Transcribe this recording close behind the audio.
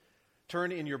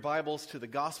Turn in your Bibles to the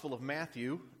Gospel of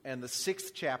Matthew and the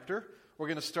 6th chapter. We're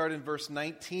going to start in verse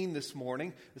 19 this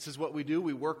morning. This is what we do.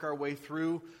 We work our way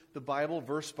through the Bible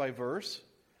verse by verse.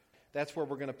 That's where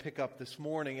we're going to pick up this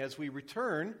morning as we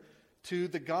return to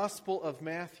the Gospel of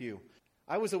Matthew.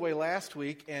 I was away last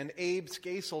week and Abe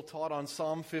Skasel taught on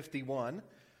Psalm 51.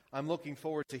 I'm looking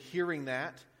forward to hearing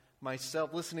that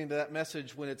myself, listening to that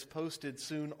message when it's posted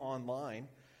soon online.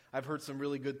 I've heard some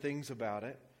really good things about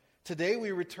it. Today we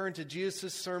return to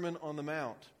Jesus' Sermon on the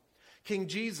Mount. King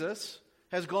Jesus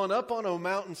has gone up on a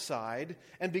mountainside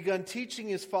and begun teaching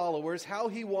his followers how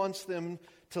he wants them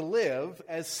to live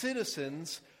as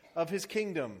citizens of his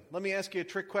kingdom. Let me ask you a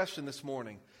trick question this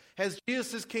morning. Has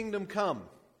Jesus' kingdom come?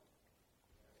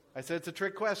 I said it's a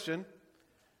trick question.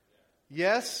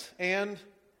 Yes and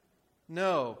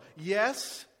no.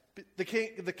 Yes, the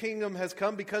kingdom has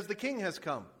come because the king has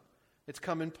come. It's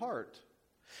come in part.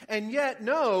 And yet,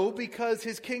 no, because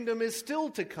his kingdom is still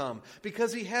to come,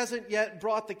 because he hasn't yet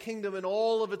brought the kingdom in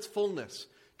all of its fullness.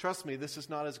 Trust me, this is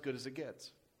not as good as it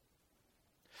gets.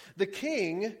 The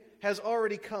king has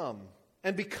already come,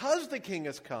 and because the king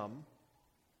has come,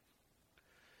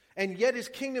 and yet his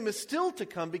kingdom is still to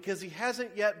come because he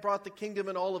hasn't yet brought the kingdom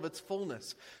in all of its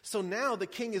fullness. So now the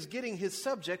king is getting his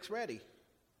subjects ready.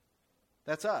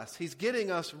 That's us. He's getting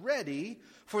us ready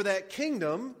for that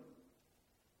kingdom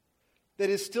that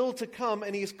is still to come,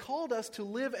 and he's called us to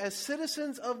live as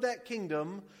citizens of that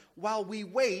kingdom while we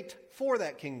wait for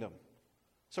that kingdom.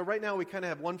 So right now we kind of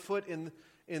have one foot in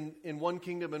one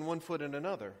kingdom and one foot in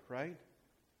another, right?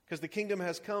 Because the kingdom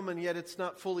has come and yet it's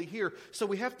not fully here. So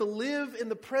we have to live in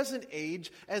the present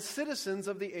age as citizens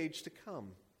of the age to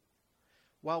come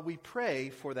while we pray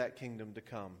for that kingdom to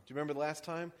come. Do you remember the last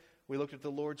time we looked at the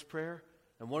Lord's Prayer?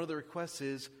 And one of the requests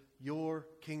is, your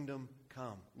kingdom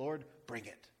come. Lord, bring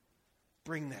it.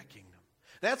 Bring that kingdom.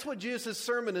 That's what Jesus'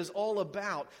 sermon is all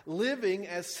about, living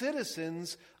as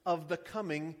citizens of the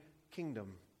coming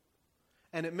kingdom.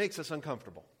 And it makes us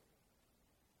uncomfortable.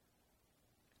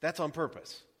 That's on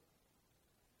purpose.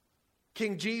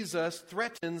 King Jesus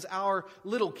threatens our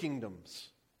little kingdoms,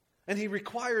 and he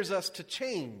requires us to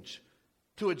change,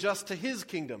 to adjust to his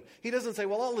kingdom. He doesn't say,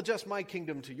 well, I'll adjust my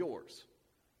kingdom to yours.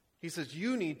 He says,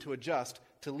 you need to adjust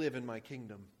to live in my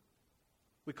kingdom.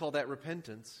 We call that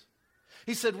repentance.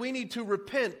 He said we need to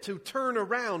repent, to turn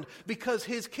around, because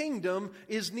his kingdom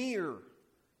is near.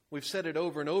 We've said it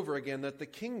over and over again that the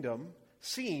kingdom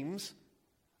seems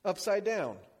upside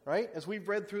down, right? As we've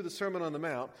read through the Sermon on the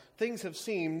Mount, things have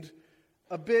seemed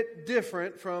a bit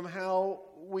different from how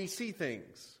we see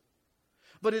things.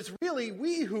 But it's really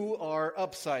we who are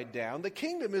upside down. The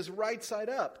kingdom is right side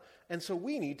up, and so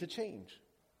we need to change.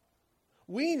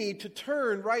 We need to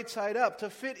turn right side up to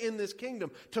fit in this kingdom,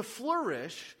 to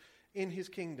flourish in his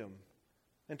kingdom,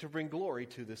 and to bring glory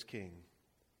to this king.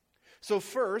 So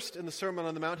first, in the Sermon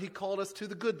on the Mount, he called us to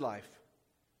the good life.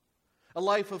 A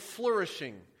life of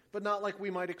flourishing, but not like we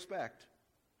might expect.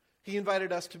 He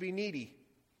invited us to be needy,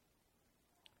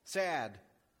 sad,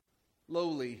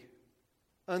 lowly,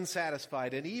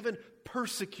 unsatisfied, and even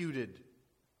persecuted.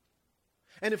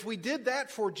 And if we did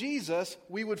that for Jesus,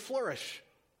 we would flourish.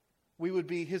 We would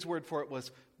be, his word for it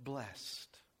was, blessed.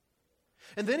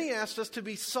 And then he asked us to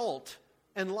be salt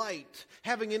and light,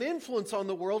 having an influence on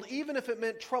the world, even if it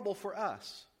meant trouble for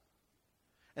us.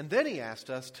 And then he asked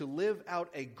us to live out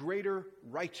a greater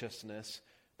righteousness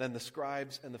than the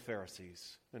scribes and the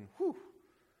Pharisees. And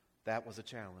that was a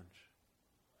challenge.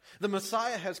 The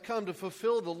Messiah has come to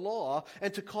fulfill the law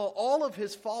and to call all of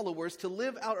his followers to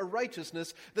live out a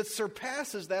righteousness that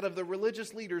surpasses that of the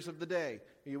religious leaders of the day.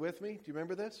 Are you with me? Do you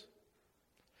remember this?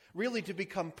 Really to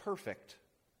become perfect.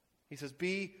 He says,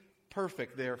 be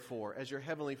perfect, therefore, as your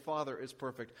heavenly Father is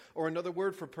perfect. Or another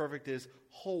word for perfect is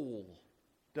whole.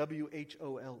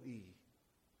 W-H-O-L-E.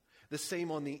 The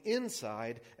same on the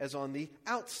inside as on the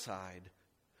outside.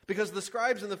 Because the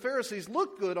scribes and the Pharisees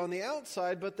looked good on the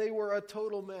outside, but they were a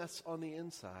total mess on the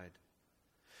inside.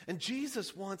 And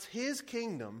Jesus wants his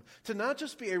kingdom to not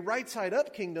just be a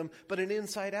right-side-up kingdom, but an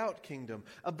inside-out kingdom.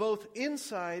 A both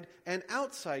inside and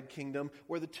outside kingdom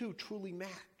where the two truly match.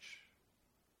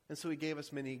 And so he gave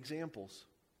us many examples.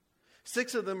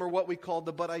 6 of them are what we call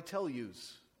the but I tell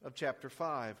yous of chapter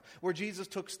 5, where Jesus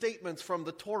took statements from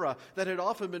the Torah that had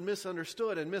often been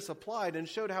misunderstood and misapplied and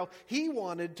showed how he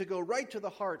wanted to go right to the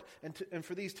heart and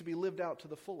for these to be lived out to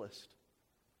the fullest.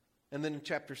 And then in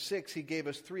chapter 6, he gave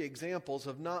us 3 examples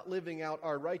of not living out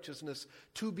our righteousness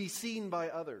to be seen by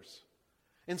others.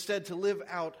 Instead, to live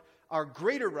out our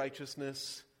greater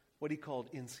righteousness, what he called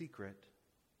in secret.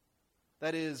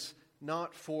 That is,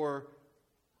 not for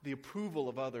the approval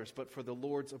of others, but for the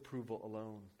Lord's approval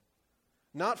alone.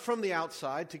 Not from the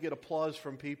outside to get applause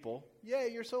from people. Yay,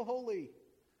 you're so holy.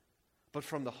 But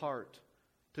from the heart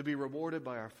to be rewarded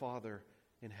by our Father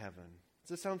in heaven. Does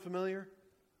this sound familiar?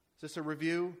 Is this a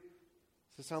review?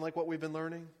 Does this sound like what we've been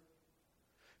learning?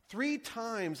 3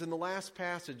 times in the last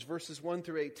passage, verses 1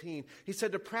 through 18, he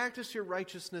said to practice your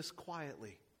righteousness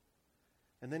quietly.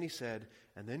 And then he said,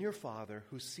 and then your Father,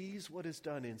 who sees what is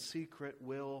done in secret,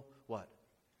 will, what?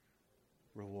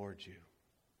 Reward you.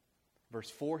 Verse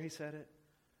 4, he said it.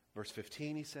 Verse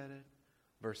 15, he said it.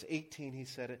 Verse 18, he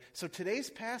said it. So today's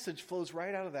passage flows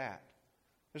right out of that.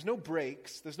 There's no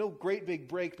breaks. There's no great big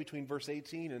break between verse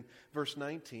 18 and verse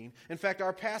 19. In fact,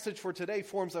 our passage for today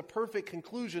forms a perfect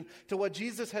conclusion to what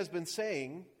Jesus has been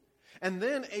saying, and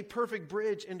then a perfect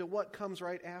bridge into what comes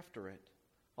right after it.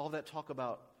 All that talk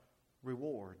about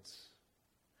rewards.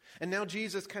 And now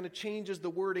Jesus kind of changes the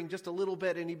wording just a little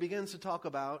bit, and he begins to talk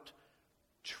about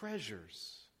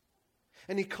treasures.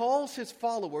 And he calls his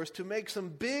followers to make some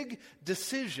big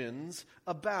decisions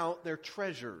about their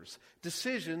treasures.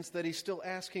 Decisions that he's still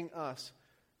asking us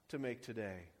to make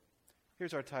today.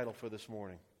 Here's our title for this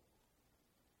morning.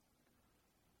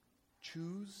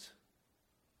 Choose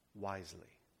wisely.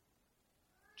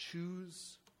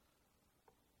 Choose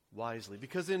wisely.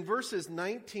 Because in verses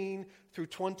 19 through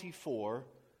 24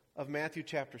 of Matthew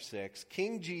chapter 6,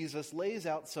 King Jesus lays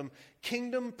out some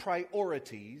kingdom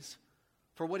priorities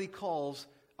for what he calls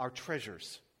our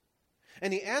treasures.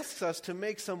 And he asks us to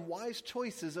make some wise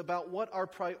choices about what our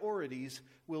priorities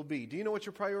will be. Do you know what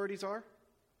your priorities are?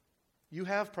 You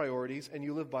have priorities and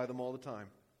you live by them all the time.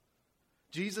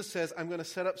 Jesus says, I'm going to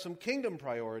set up some kingdom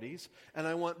priorities, and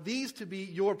I want these to be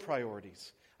your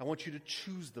priorities. I want you to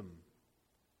choose them.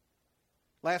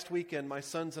 Last weekend, my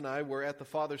sons and I were at the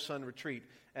Father-Son retreat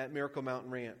at Miracle Mountain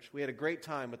Ranch. We had a great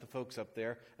time with the folks up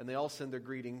there, and they all send their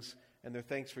greetings and their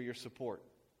thanks for your support.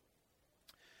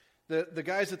 The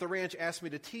guys at the ranch asked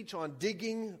me to teach on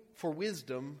digging for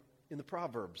wisdom in the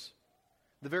Proverbs.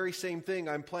 The very same thing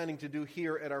I'm planning to do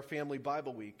here at our Family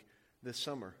Bible Week this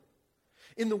summer.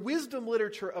 In the wisdom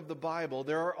literature of the Bible,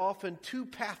 there are often 2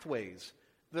 pathways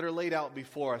that are laid out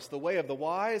before us. The way of the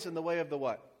wise and the way of the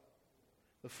what?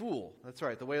 The fool. That's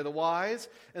right. The way of the wise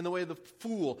and the way of the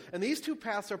fool. And these 2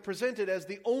 paths are presented as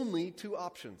the only 2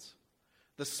 options.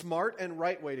 The smart and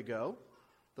right way to go,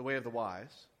 the way of the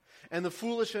wise, and the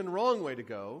foolish and wrong way to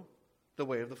go, the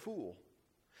way of the fool.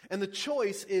 And the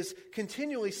choice is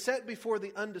continually set before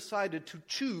the undecided to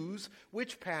choose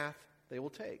which path they will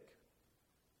take.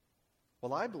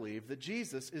 Well, I believe that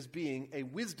Jesus is being a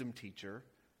wisdom teacher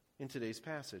in today's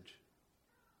passage.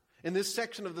 In this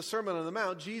section of the Sermon on the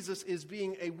Mount, Jesus is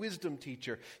being a wisdom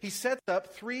teacher. He sets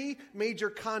up 3 major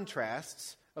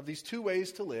contrasts of these 2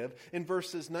 ways to live in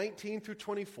verses 19 through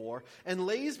 24 and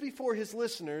lays before his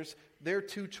listeners their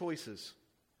 2 choices.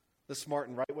 The smart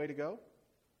and right way to go,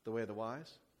 the way of the wise,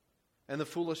 and the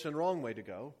foolish and wrong way to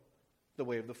go, the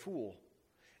way of the fool.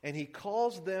 And he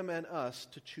calls them and us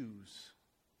to choose.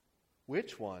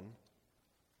 Which one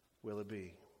will it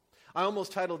be? I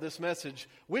almost titled this message,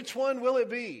 Which One Will It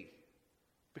Be?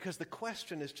 Because the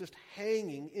question is just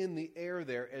hanging in the air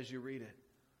there as you read it.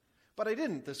 But I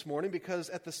didn't this morning because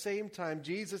at the same time,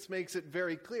 Jesus makes it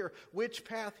very clear which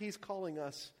path he's calling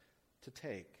us to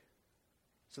take.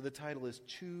 So the title is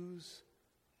Choose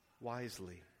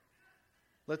Wisely.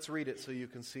 Let's read it so you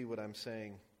can see what I'm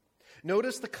saying.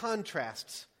 Notice the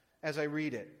contrasts as I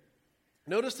read it.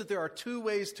 Notice that there are 2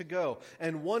 ways to go,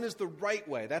 and one is the right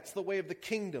way. That's the way of the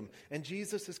kingdom, and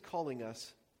Jesus is calling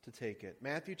us to take it.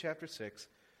 Matthew chapter 6,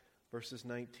 verses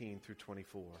 19 through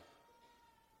 24.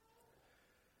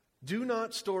 Do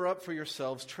not store up for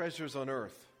yourselves treasures on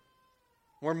earth,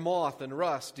 where moth and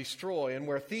rust destroy, and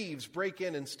where thieves break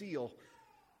in and steal.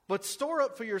 But store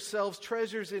up for yourselves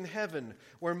treasures in heaven,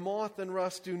 where moth and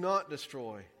rust do not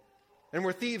destroy, and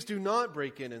where thieves do not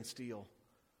break in and steal.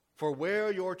 For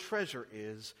where your treasure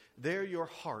is, there your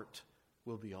heart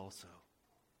will be also.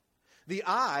 The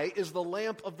eye is the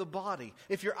lamp of the body.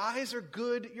 If your eyes are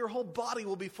good, your whole body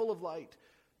will be full of light.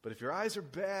 But if your eyes are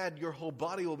bad, your whole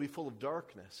body will be full of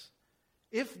darkness.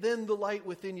 If then the light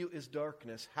within you is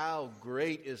darkness, how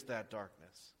great is that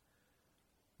darkness?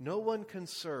 No one can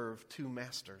serve 2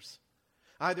 masters.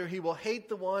 Either he will hate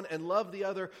the one and love the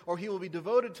other, or he will be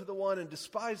devoted to the one and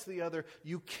despise the other.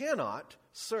 You cannot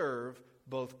serve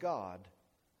both God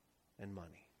and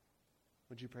money.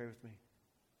 Would you pray with me?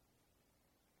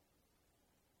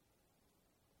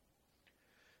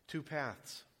 2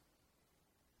 paths.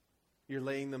 You're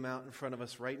laying them out in front of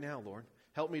us right now, Lord.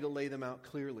 Help me to lay them out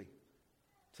clearly,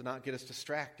 to not get us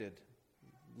distracted.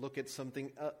 Look at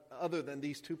something other than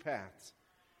these 2 paths.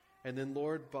 And then,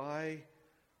 Lord, by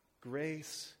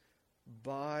grace,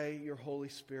 by your Holy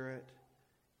Spirit,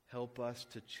 help us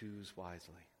to choose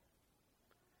wisely.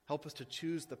 Help us to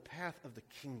choose the path of the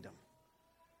kingdom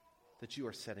that you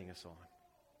are setting us on.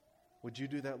 Would you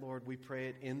do that, Lord? We pray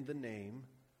it in the name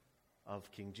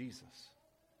of King Jesus.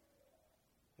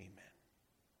 Amen.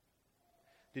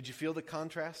 Did you feel the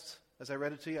contrasts as I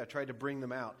read it to you? I tried to bring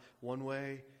them out one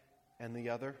way and the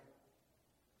other.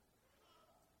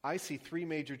 I see three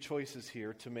major choices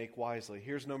here to make wisely.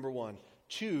 Here's number one.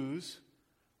 Choose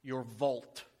your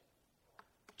vault.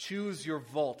 Choose your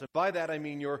vault. And by that I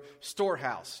mean your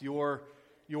storehouse, your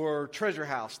treasure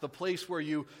house, the place where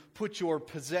you put your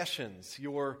possessions,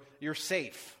 your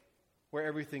safe, where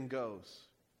everything goes.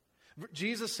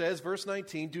 Jesus says, verse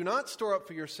 19, do not store up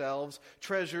for yourselves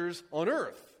treasures on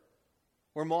earth,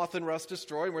 where moth and rust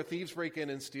destroy, and where thieves break in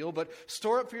and steal, but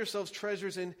store up for yourselves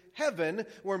treasures in heaven,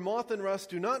 where moth and rust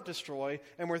do not destroy,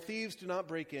 and where thieves do not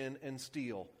break in and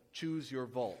steal. Choose your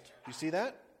vault. You see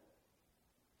that?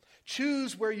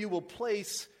 Choose where you will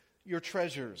place your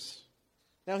treasures.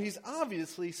 Now, he's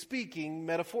obviously speaking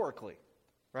metaphorically,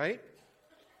 right?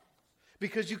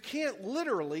 Because you can't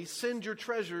literally send your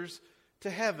treasures to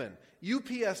heaven.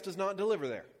 UPS does not deliver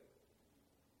there.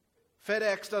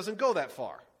 FedEx doesn't go that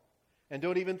far. And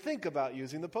don't even think about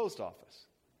using the post office.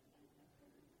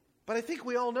 But I think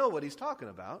we all know what he's talking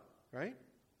about, right?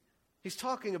 He's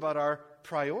talking about our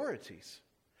priorities.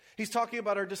 He's talking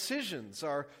about our decisions,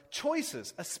 our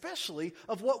choices, especially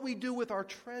of what we do with our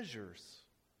treasures.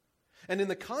 And in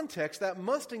the context, that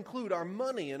must include our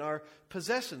money and our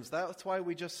possessions. That's why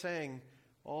we just sang,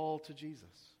 all to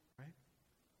Jesus, right?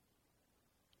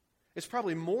 It's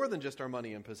probably more than just our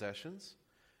money and possessions.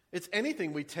 It's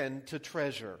anything we tend to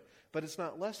treasure, but it's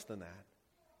not less than that.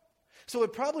 So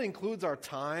it probably includes our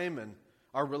time and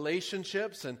our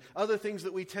relationships and other things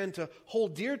that we tend to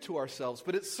hold dear to ourselves,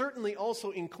 but it certainly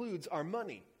also includes our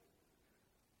money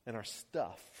and our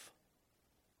stuff.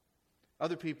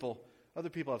 Other people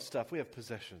have stuff. We have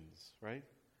possessions, right?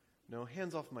 No,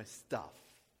 hands off my stuff.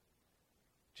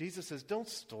 Jesus says, don't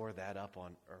store that up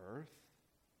on earth.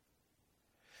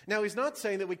 Now, he's not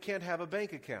saying that we can't have a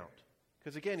bank account,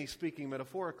 because again, he's speaking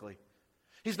metaphorically.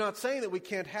 He's not saying that we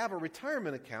can't have a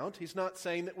retirement account. He's not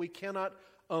saying that we cannot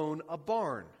own a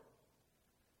barn.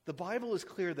 The Bible is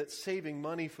clear that saving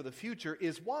money for the future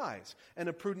is wise and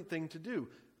a prudent thing to do.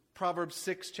 Proverbs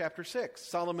 6, chapter 6,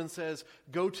 Solomon says,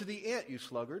 go to the ant, you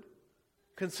sluggard.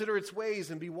 Consider its ways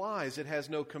and be wise. It has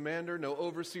no commander, no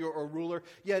overseer or ruler,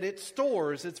 yet it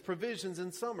stores its provisions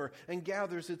in summer and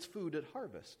gathers its food at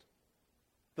harvest.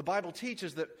 The Bible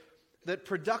teaches that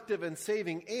productive and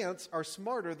saving ants are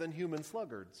smarter than human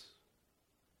sluggards.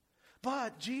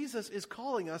 But Jesus is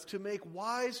calling us to make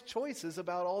wise choices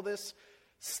about all this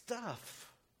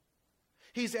stuff.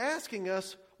 He's asking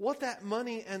us what that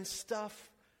money and stuff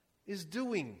is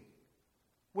doing.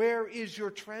 Where is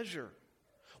your treasure?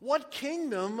 What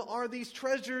kingdom are these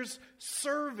treasures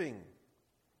serving?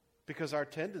 Because our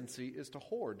tendency is to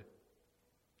hoard.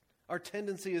 Our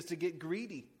tendency is to get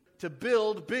greedy, to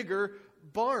build bigger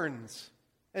barns,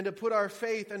 and to put our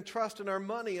faith and trust in our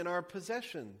money and our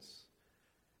possessions,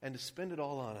 and to spend it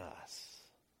all on us,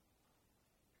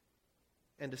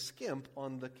 and to skimp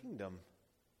on the kingdom.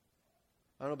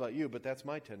 I don't know about you, but that's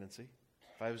my tendency.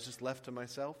 If I was just left to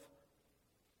myself.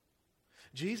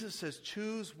 Jesus says,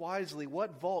 choose wisely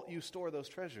what vault you store those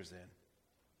treasures in.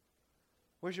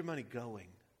 Where's your money going?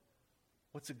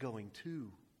 What's it going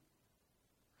to?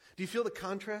 Do you feel the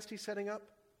contrast he's setting up?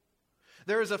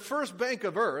 There is a first bank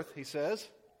of earth, he says,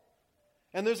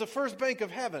 and there's a first bank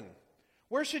of heaven.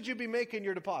 Where should you be making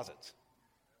your deposits?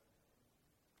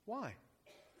 Why?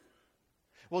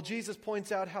 Well, Jesus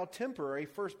points out how temporary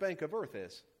First Bank of Earth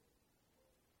is.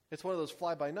 It's one of those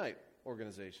fly-by-night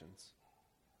organizations.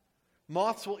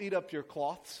 Moths will eat up your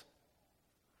cloths.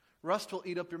 Rust will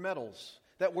eat up your metals.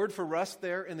 That word for rust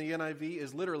there in the NIV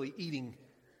is literally eating.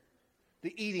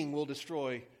 The eating will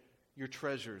destroy your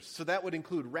treasures. So that would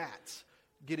include rats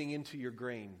getting into your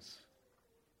grains.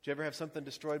 Did you ever have something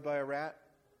destroyed by a rat?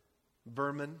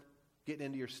 Vermin getting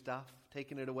into your stuff,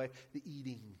 taking it away. The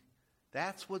eating.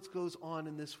 That's what goes on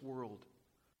in this world.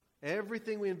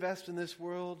 Everything we invest in this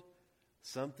world,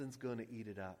 something's going to eat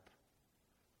it up.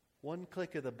 One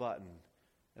click of the button,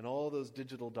 and all those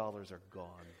digital dollars are gone.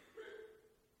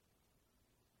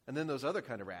 And then those other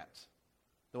kind of rats,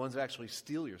 the ones that actually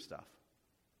steal your stuff,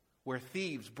 where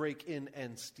thieves break in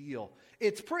and steal.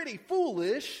 It's pretty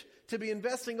foolish to be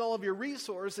investing all of your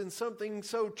resource in something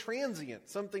so transient,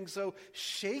 something so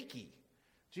shaky.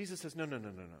 Jesus says, no.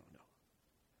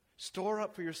 Store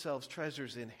up for yourselves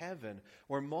treasures in heaven,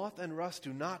 where moth and rust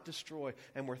do not destroy,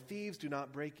 and where thieves do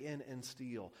not break in and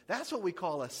steal. That's what we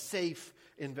call a safe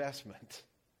investment.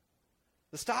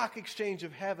 The stock exchange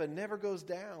of heaven never goes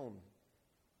down.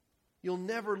 You'll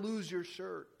never lose your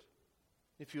shirt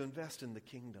if you invest in the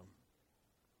kingdom.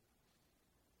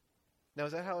 Now,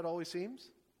 is that how it always seems?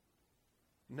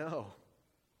 No.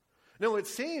 No, it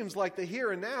seems like the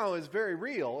here and now is very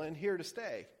real and here to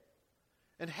stay.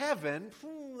 And heaven,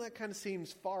 that kind of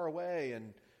seems far away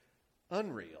and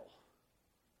unreal.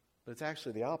 But it's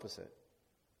actually the opposite.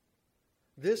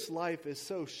 This life is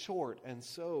so short and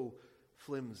so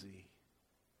flimsy.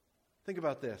 Think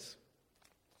about this.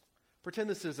 Pretend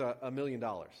this is $1 million,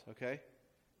 okay?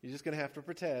 You're just going to have to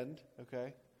pretend,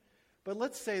 okay? But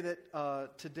let's say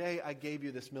that today I gave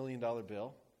you this $1 million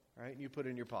bill, right? And you put it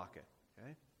in your pocket,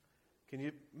 okay? Can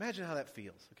you imagine how that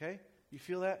feels, okay? You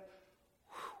feel that?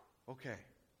 Whew, okay.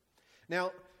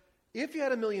 Now, if you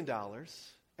had $1 million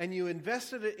and you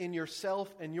invested it in yourself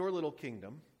and your little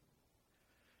kingdom,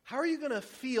 how are you going to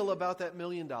feel about that $1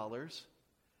 million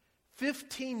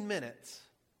 15 minutes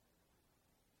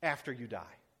after you die?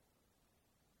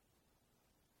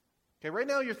 Okay, right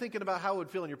now you're thinking about how it would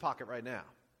feel in your pocket right now.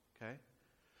 Okay?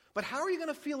 But how are you going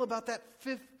to feel about that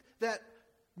 $1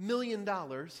 million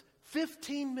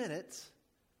 15 minutes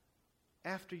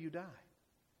after you die?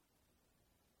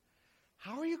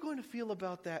 How are you going to feel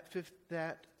about that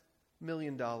 $1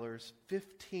 million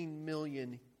 15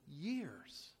 million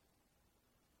years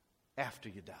after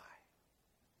you die?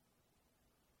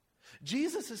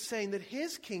 Jesus is saying that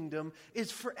his kingdom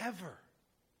is forever.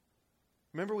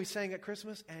 Remember we sang at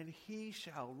Christmas, and he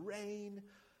shall reign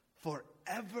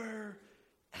forever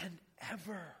and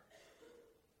ever.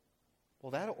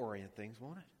 Well, that'll orient things,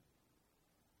 won't it?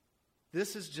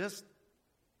 This is just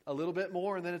a little bit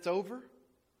more and then it's over.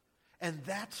 And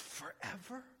that's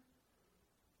forever.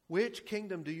 Which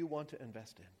kingdom do you want to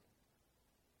invest in?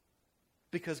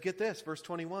 Because get this, verse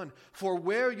 21. For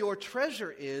where your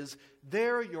treasure is,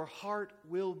 there your heart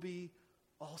will be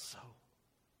also.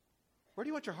 Where do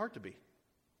you want your heart to be?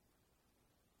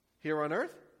 Here on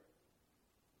earth?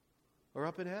 Or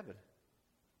up in heaven?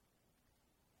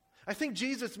 I think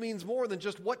Jesus means more than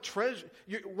just what treasure.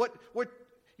 What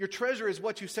your treasure is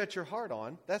what you set your heart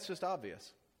on. That's just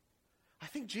obvious. I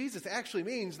think Jesus actually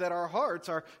means that our hearts,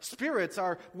 our spirits,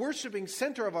 our worshiping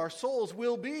center of our souls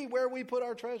will be where we put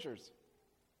our treasures.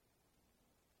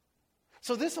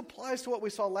 So this applies to what we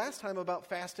saw last time about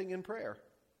fasting and prayer.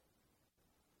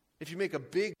 If you make a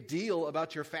big deal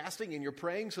about your fasting and your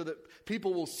praying so that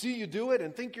people will see you do it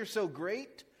and think you're so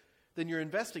great, then you're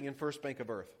investing in First Bank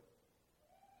of Earth.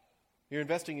 You're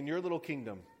investing in your little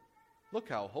kingdom. Look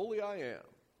how holy I am.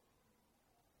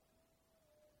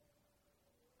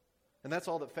 And that's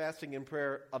all that fasting and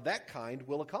prayer of that kind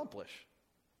will accomplish.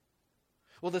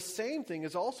 Well, the same thing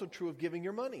is also true of giving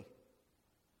your money.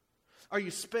 Are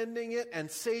you spending it and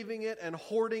saving it and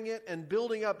hoarding it and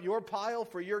building up your pile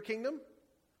for your kingdom?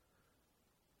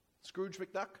 Scrooge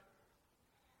McDuck?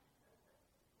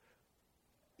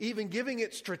 Even giving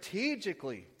it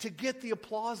strategically to get the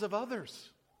applause of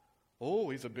others. Oh,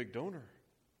 he's a big donor.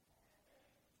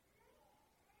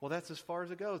 Well, that's as far as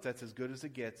it goes. That's as good as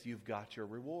it gets. You've got your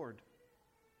reward.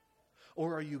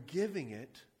 Or are you giving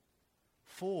it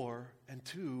for and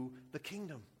to the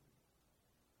kingdom?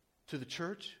 To the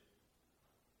church?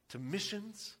 To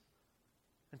missions?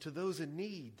 And to those in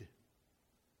need?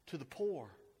 To the poor?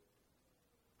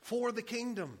 For the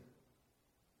kingdom.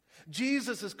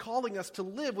 Jesus is calling us to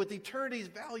live with eternity's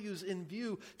values in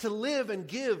view, to live and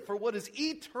give for what is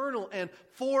eternal and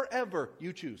forever.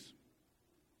 You choose.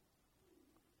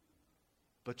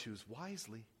 But choose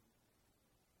wisely.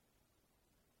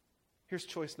 Here's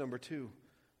choice number 2.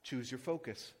 Choose your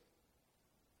focus.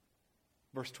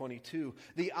 Verse 22.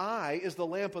 The eye is the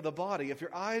lamp of the body. If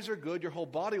your eyes are good, your whole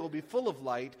body will be full of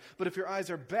light. But if your eyes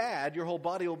are bad, your whole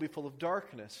body will be full of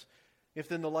darkness. If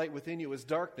then the light within you is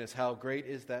darkness, how great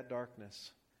is that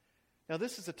darkness? Now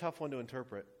this is a tough one to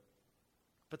interpret.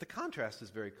 But the contrast is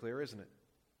very clear, isn't it?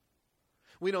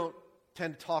 We don't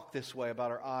tend to talk this way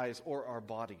about our eyes or our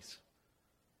bodies.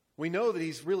 We know that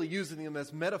he's really using them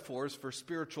as metaphors for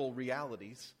spiritual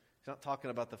realities. He's not talking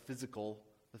about the physical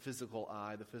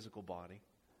eye, the physical body.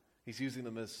 He's using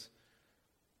them as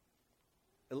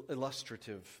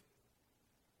illustrative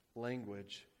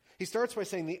language. He starts by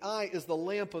saying the eye is the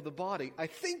lamp of the body. I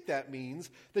think that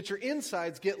means that your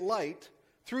insides get light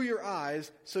through your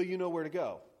eyes so you know where to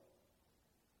go.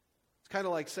 It's kind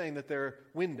of like saying that they're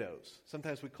windows.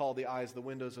 Sometimes we call the eyes the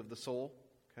windows of the soul.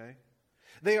 Okay?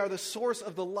 They are the source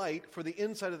of the light for the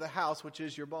inside of the house, which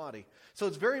is your body. So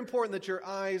it's very important that your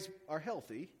eyes are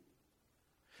healthy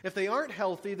If they aren't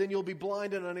healthy, then you'll be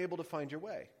blind and unable to find your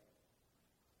way.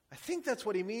 I think that's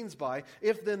what he means by,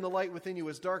 if then the light within you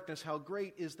is darkness, how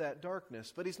great is that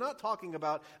darkness? But he's not talking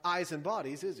about eyes and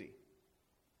bodies, is he?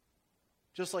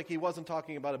 Just like he wasn't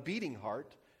talking about a beating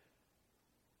heart,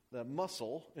 the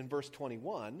muscle in verse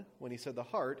 21, when he said the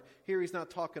heart, here he's not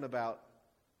talking about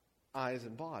eyes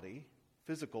and body,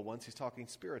 physical ones, he's talking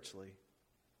spiritually.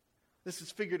 This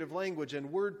is figurative language and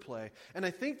wordplay. And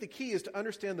I think the key is to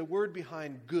understand the word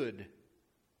behind good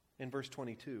in verse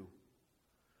 22.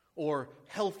 Or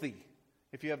healthy,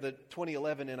 if you have the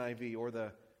 2011 NIV or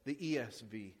the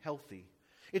ESV, healthy.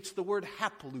 It's the word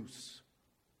haplous.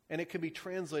 And it can be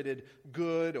translated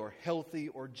good or healthy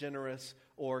or generous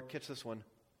or, catch this one,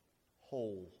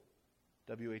 whole.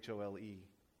 W-H-O-L-E.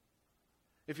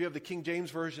 If you have the King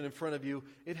James Version in front of you,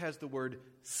 it has the word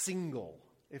single.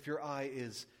 If your eye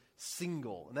is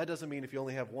single. And that doesn't mean if you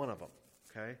only have one of them,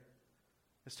 okay?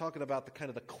 It's talking about the kind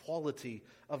of the quality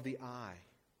of the eye.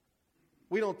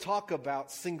 We don't talk about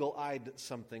single-eyed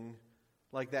something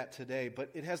like that today,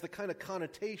 but it has the kind of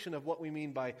connotation of what we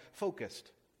mean by focused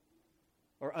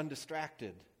or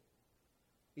undistracted,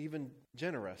 even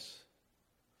generous.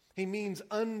 He means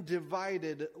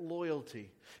undivided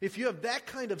loyalty. If you have that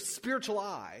kind of spiritual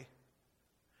eye,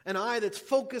 an eye that's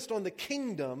focused on the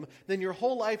kingdom, then your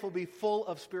whole life will be full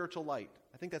of spiritual light.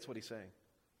 I think that's what he's saying.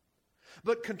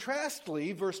 But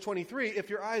contrastly, verse 23, if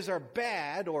your eyes are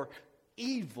bad or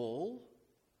evil,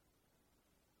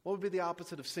 what would be the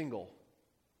opposite of single?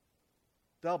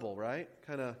 Double, right?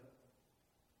 Kind of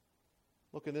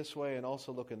looking this way and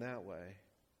also looking that way.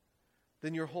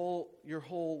 Then your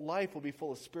whole life will be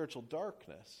full of spiritual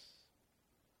darkness.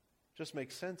 Just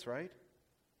makes sense, right?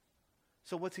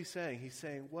 So what's he saying? He's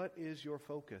saying, what is your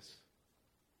focus?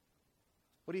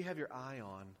 What do you have your eye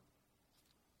on?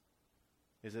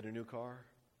 Is it a new car?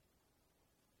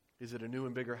 Is it a new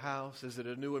and bigger house? Is it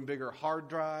a new and bigger hard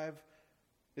drive?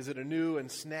 Is it a new and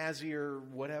snazzier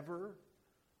whatever?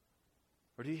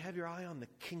 Or do you have your eye on the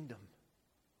kingdom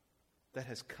that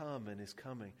has come and is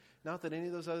coming? Not that any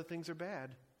of those other things are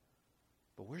bad,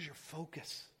 but where's your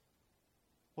focus?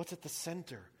 What's at the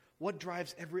center? What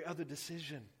drives every other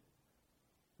decision?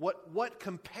 What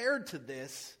compared to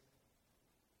this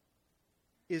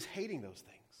is hating those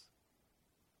things?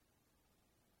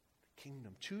 The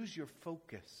kingdom. Choose your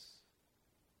focus.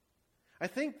 I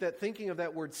think that thinking of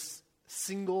that word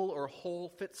single or whole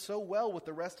fits so well with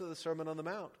the rest of the Sermon on the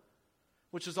Mount,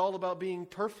 which is all about being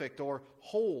perfect or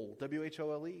whole,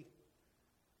 W-H-O-L-E.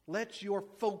 Let your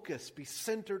focus be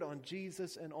centered on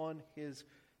Jesus and on his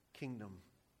kingdom.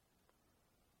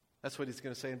 That's what he's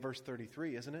going to say in verse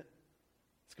 33, isn't it?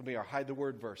 It's going to be our hide the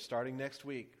word verse starting next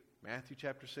week. Matthew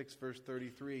chapter 6, verse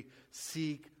 33.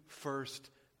 Seek first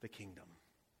the kingdom.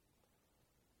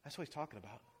 That's what he's talking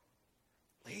about.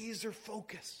 Laser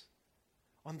focus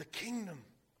on the kingdom.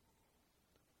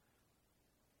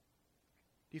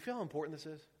 Do you feel how important this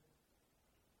is?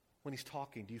 When he's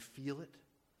talking, do you feel it?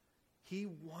 He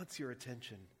wants your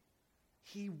attention.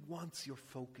 He wants your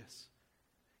focus.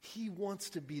 He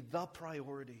wants to be the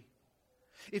priority.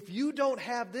 If you don't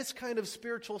have this kind of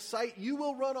spiritual sight, you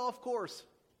will run off course.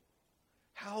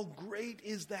 How great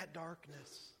is that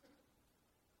darkness?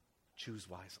 Choose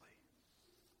wisely.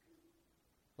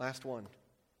 Last one.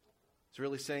 It's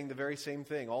really saying the very same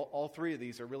thing. All three of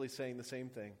these are really saying the same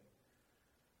thing.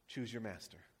 Choose your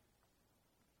master.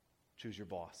 Choose your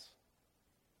boss.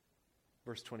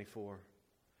 Verse 24.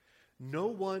 No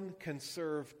one can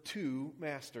serve two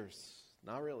masters.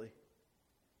 Not really.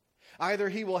 Either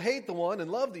he will hate the one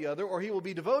and love the other, or he will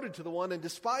be devoted to the one and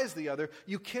despise the other.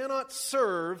 You cannot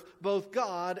serve both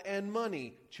God and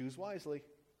money. Choose wisely.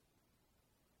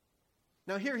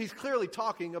 Now here he's clearly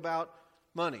talking about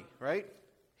money, right?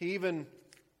 He even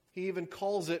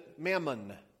calls it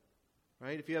mammon,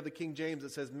 right? If you have the King James,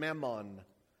 it says mammon,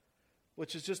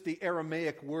 which is just the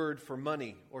Aramaic word for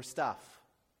money or stuff.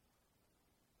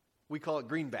 We call it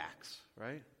greenbacks,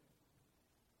 right?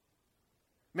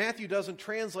 Matthew doesn't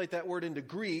translate that word into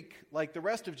Greek like the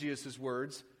rest of Jesus'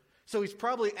 words, so he's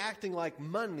probably acting like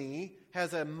money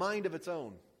has a mind of its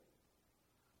own.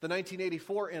 The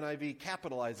 1984 NIV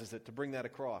capitalizes it to bring that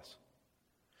across.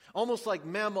 Almost like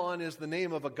Mammon is the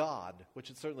name of a god, which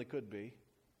it certainly could be.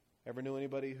 Ever knew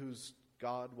anybody whose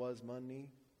god was money?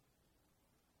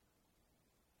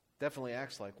 Definitely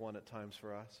acts like one at times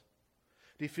for us.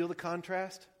 Do you feel the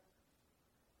contrast?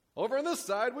 Over on this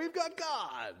side, we've got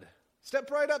God.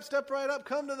 Step right up,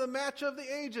 come to the match of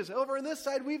the ages. Over on this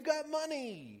side, we've got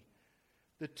money.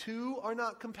 The two are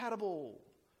not compatible.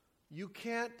 You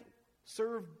can't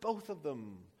serve both of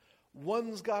them.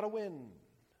 One's got to win.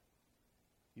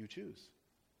 You choose.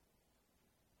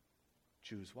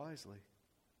 choose wisely.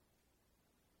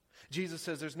 Jesus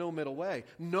says there's no middle way.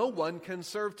 No one can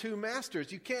serve two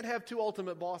masters. You can't have two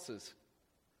ultimate bosses.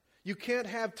 You can't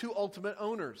have two ultimate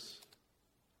owners.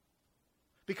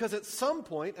 Because at some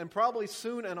point, and probably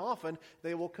soon and often,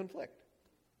 they will conflict.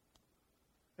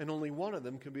 And only one of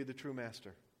them can be the true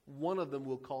master. One of them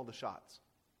will call the shots.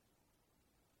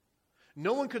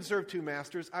 No one can serve two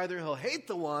masters. Either he'll hate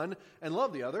the one and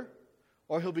love the other,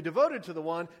 or he'll be devoted to the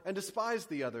one and despise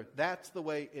the other. That's the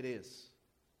way it is.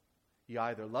 You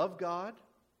either love God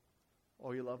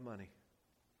or you love money.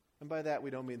 And by that we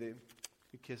don't mean that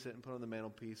you kiss it and put it on the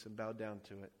mantelpiece and bow down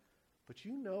to it. But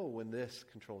you know when this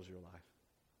controls your life.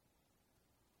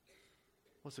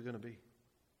 What's it going to be?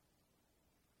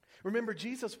 Remember,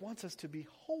 Jesus wants us to be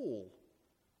whole.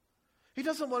 He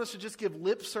doesn't want us to just give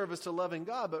lip service to loving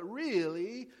God, but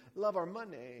really love our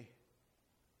money.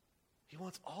 He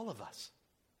wants all of us.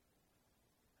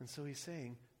 And so he's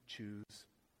saying, choose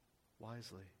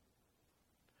wisely.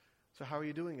 So how are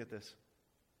you doing at this?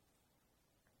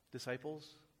 Disciples,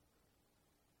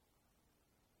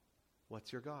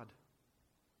 what's your God?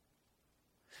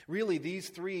 Really, these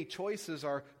three choices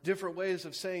are different ways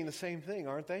of saying the same thing,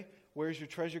 aren't they? Where's your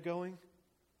treasure going?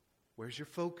 Where's your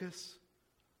focus?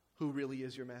 Who really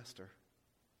is your master?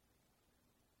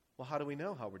 Well, how do we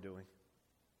know how we're doing?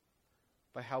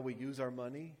 By how we use our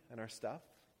money and our stuff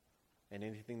and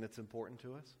anything that's important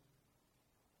to us?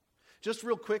 Just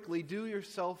real quickly, do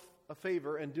yourself a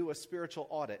favor and do a spiritual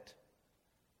audit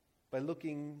by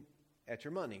looking at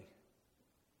your money.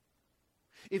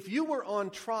 If you were on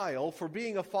trial for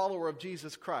being a follower of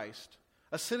Jesus Christ,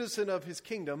 a citizen of his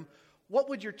kingdom, what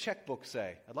would your checkbook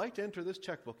say? I'd like to enter this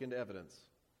checkbook into evidence.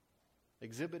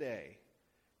 Exhibit A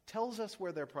tells us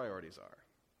where their priorities are.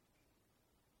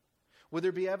 Would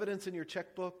there be evidence in your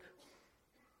checkbook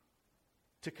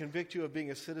to convict you of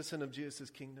being a citizen of Jesus'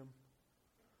 kingdom?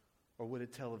 Or would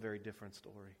it tell a very different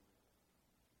story?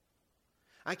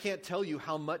 I can't tell you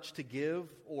how much to give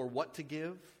or what to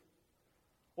give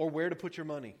or where to put your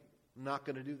money. I'm not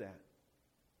going to do that.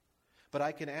 But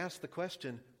I can ask the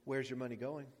question, where's your money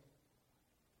going?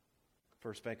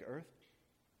 First bank of earth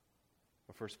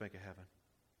or first bank of heaven?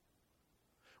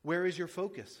 Where is your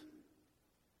focus?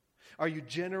 Are you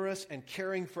generous and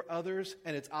caring for others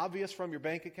and it's obvious from your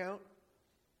bank account?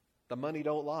 The money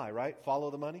don't lie, right? Follow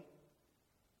the money?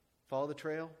 Follow the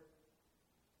trail?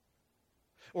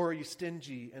 Or are you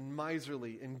stingy and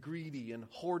miserly and greedy and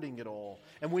hoarding it all?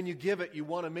 And when you give it, you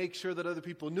want to make sure that other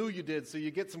people knew you did so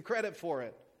you get some credit for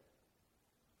it.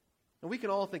 And we can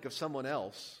all think of someone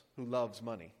else who loves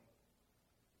money.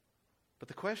 But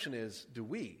the question is, do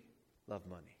we love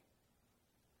money?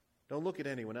 Don't look at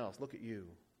anyone else. Look at you.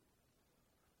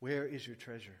 Where is your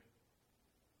treasure?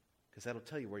 Because that'll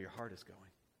tell you where your heart is going.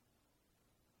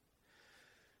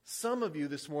 Some of you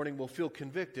this morning will feel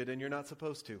convicted and you're not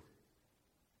supposed to.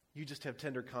 You just have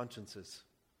tender consciences.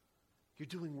 You're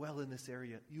doing well in this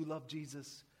area. You love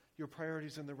Jesus. Your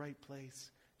priorities are in the right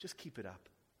place. Just keep it up.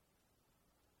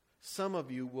 Some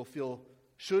of you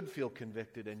should feel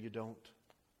convicted and you don't.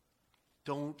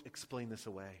 Don't explain this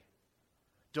away.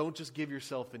 Don't just give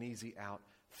yourself an easy out.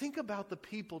 Think about the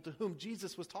people to whom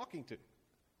Jesus was talking to.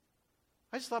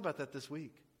 I just thought about that this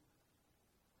week.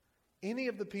 Any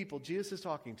of the people Jesus is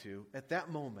talking to at that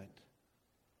moment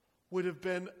would have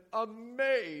been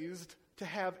amazed to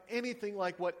have anything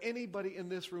like what anybody in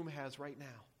this room has right now.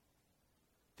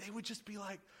 They would just be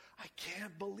like, I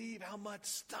can't believe how much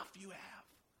stuff you have.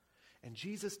 And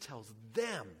Jesus tells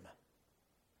them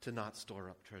to not store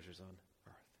up treasures on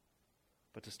earth,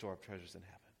 but to store up treasures in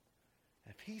heaven.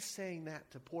 And if he's saying that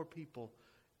to poor people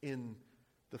in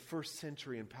the first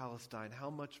century in Palestine, how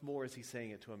much more is he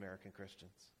saying it to American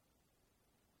Christians?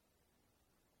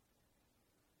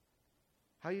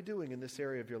 How are you doing in this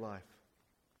area of your life?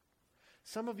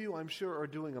 Some of you, I'm sure, are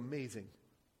doing amazing.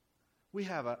 We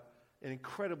have an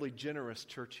incredibly generous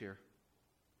church here.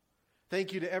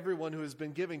 Thank you to everyone who has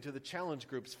been giving to the challenge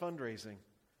groups fundraising.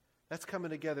 That's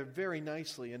coming together very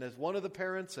nicely. And as one of the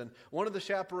parents and one of the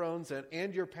chaperones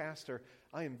and your pastor,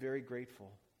 I am very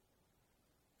grateful.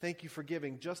 Thank you for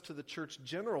giving just to the church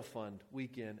general fund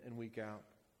week in and week out.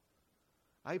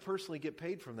 I personally get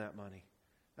paid from that money.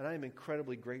 And I am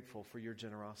incredibly grateful for your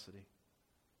generosity.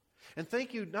 And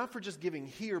thank you not for just giving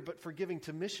here, but for giving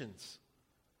to missions.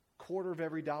 Quarter of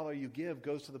every dollar you give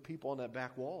goes to the people on that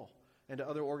back wall and to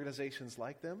other organizations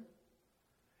like them.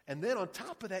 And then on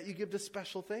top of that, you give to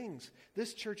special things.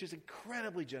 This church is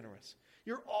incredibly generous.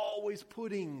 You're always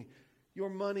putting your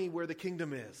money where the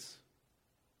kingdom is.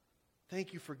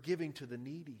 Thank you for giving to the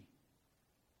needy,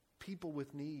 people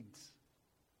with needs.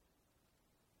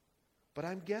 But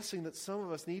I'm guessing that some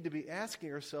of us need to be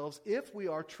asking ourselves if we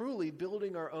are truly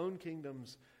building our own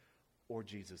kingdoms or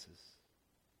Jesus's.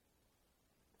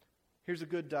 Here's a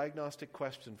good diagnostic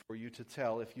question for you to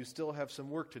tell if you still have some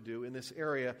work to do in this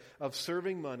area of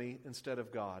serving money instead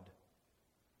of God.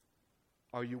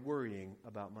 Are you worrying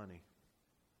about money?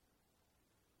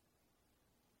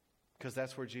 Because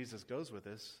that's where Jesus goes with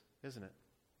this, isn't it?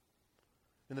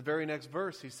 In the very next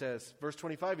verse, he says, verse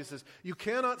 25, he says, you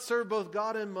cannot serve both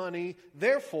God and money.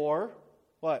 Therefore,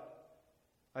 what?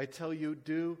 I tell you,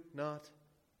 do not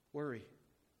worry.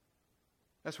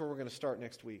 That's where we're going to start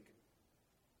next week.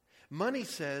 Money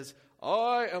says,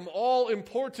 I am all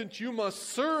important. You must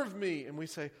serve me. And we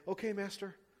say, okay,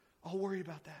 Master, I'll worry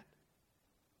about that.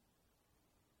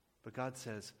 But God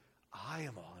says, I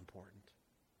am all important.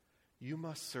 You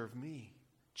must serve me.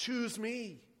 Choose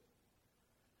me.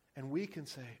 And we can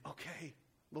say, okay,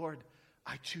 Lord,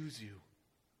 I choose you.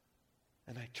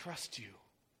 And I trust you.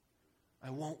 I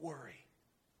won't worry.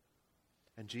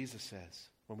 And Jesus says,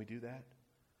 when we do that,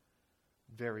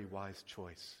 very wise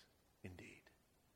choice indeed.